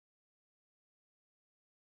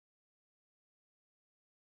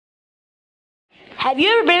Have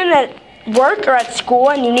you ever been at work or at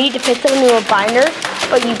school and you need to fit something into a binder,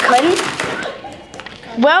 but you couldn't?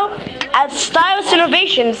 Well, at Stylus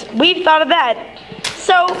Innovations, we've thought of that.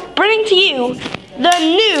 So, bringing to you the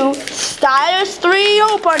new Stylus 3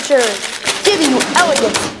 hole puncher, giving you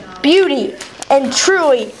elegance, beauty, and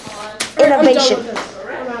truly innovation.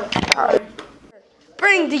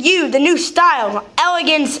 Bring to you the new style,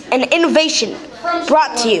 elegance, and innovation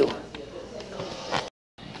brought to you.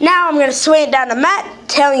 Now I'm going to swing it down to Matt,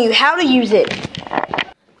 telling you how to use it.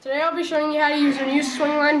 Today I'll be showing you how to use our new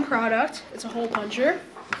Swingline product. It's a hole puncher.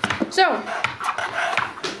 So,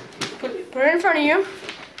 put it in front of you.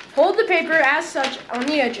 Hold the paper as such on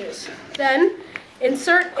the edges. Then,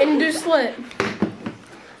 insert into slit.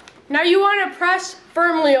 Now you want to press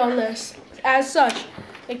firmly on this, as such.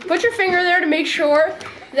 Like, put your finger there to make sure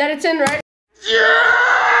that it's in right.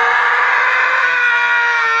 Yeah!